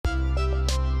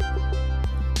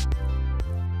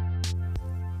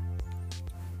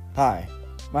Hi,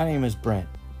 my name is Brent.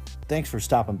 Thanks for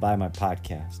stopping by my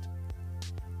podcast.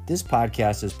 This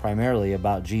podcast is primarily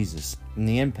about Jesus and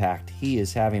the impact he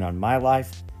is having on my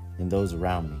life and those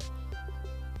around me.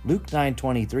 Luke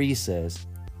 9:23 says,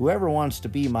 "Whoever wants to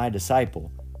be my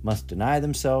disciple must deny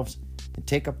themselves and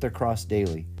take up their cross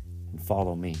daily and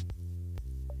follow me."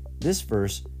 This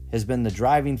verse has been the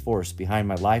driving force behind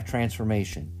my life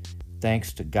transformation,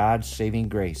 thanks to God's saving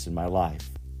grace in my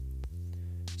life.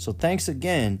 So thanks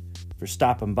again for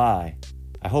stopping by.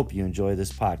 I hope you enjoy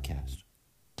this podcast.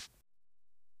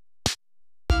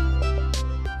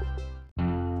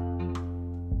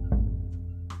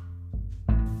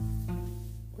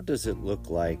 What does it look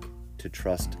like to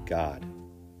trust God?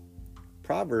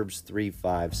 Proverbs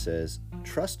 3:5 says,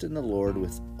 "Trust in the Lord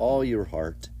with all your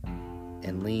heart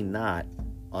and lean not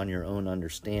on your own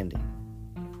understanding."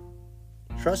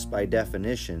 Trust by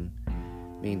definition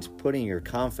means putting your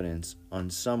confidence on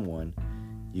someone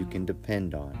you can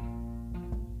depend on.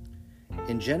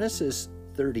 In Genesis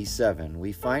 37,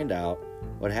 we find out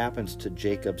what happens to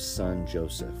Jacob's son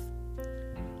Joseph,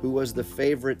 who was the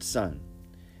favorite son,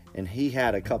 and he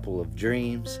had a couple of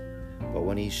dreams, but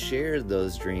when he shared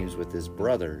those dreams with his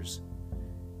brothers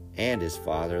and his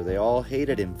father, they all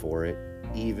hated him for it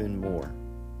even more.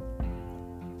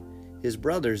 His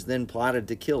brothers then plotted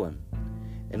to kill him,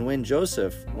 and when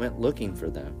Joseph went looking for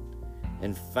them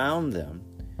and found them,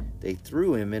 they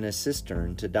threw him in a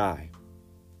cistern to die.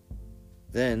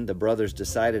 Then the brothers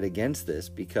decided against this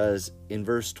because in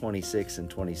verse 26 and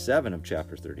 27 of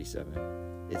chapter 37,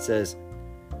 it says,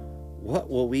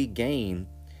 "What will we gain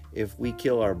if we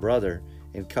kill our brother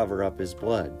and cover up his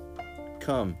blood?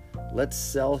 Come, let's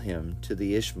sell him to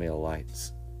the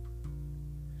Ishmaelites."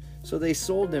 So they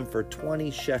sold him for 20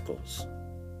 shekels.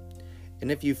 And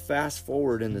if you fast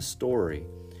forward in the story,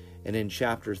 and in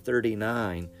chapter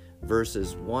 39,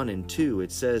 verses 1 and 2,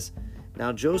 it says,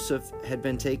 "Now Joseph had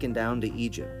been taken down to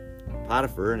Egypt.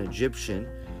 Potiphar, an Egyptian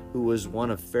who was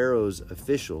one of Pharaoh's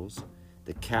officials,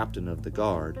 the captain of the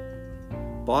guard,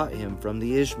 bought him from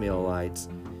the Ishmaelites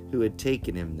who had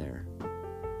taken him there.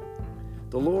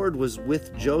 The Lord was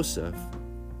with Joseph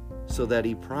so that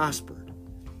he prospered,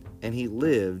 and he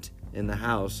lived in the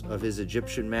house of his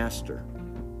Egyptian master."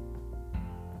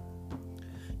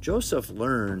 Joseph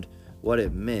learned what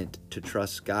it meant to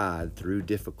trust God through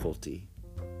difficulty.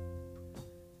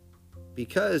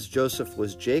 Because Joseph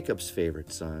was Jacob's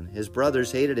favorite son, his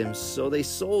brothers hated him, so they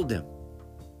sold him.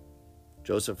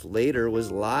 Joseph later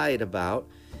was lied about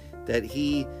that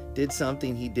he did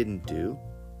something he didn't do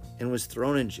and was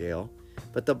thrown in jail,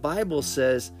 but the Bible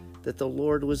says that the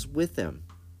Lord was with him.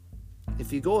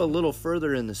 If you go a little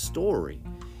further in the story,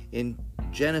 in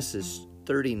Genesis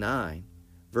 39,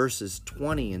 verses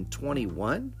 20 and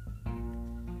 21,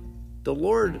 the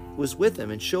Lord was with him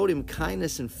and showed him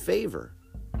kindness and favor,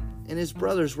 and his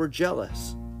brothers were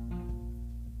jealous.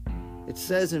 It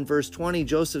says in verse 20,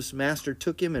 Joseph's master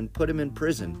took him and put him in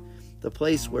prison, the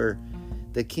place where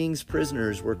the king's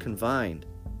prisoners were confined.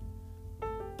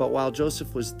 But while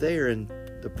Joseph was there in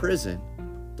the prison,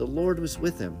 the Lord was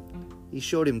with him. He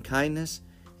showed him kindness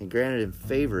and granted him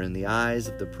favor in the eyes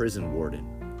of the prison warden.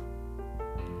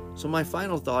 So my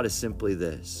final thought is simply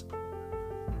this.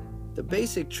 The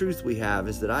basic truth we have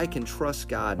is that I can trust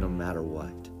God no matter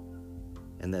what,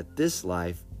 and that this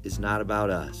life is not about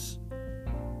us.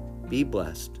 Be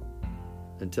blessed.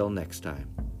 Until next time.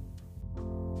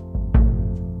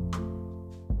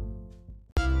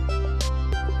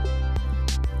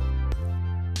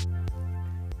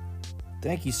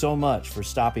 Thank you so much for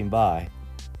stopping by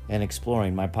and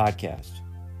exploring my podcast.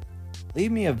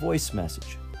 Leave me a voice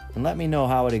message and let me know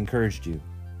how it encouraged you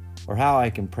or how I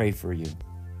can pray for you.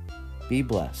 Be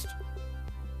blessed.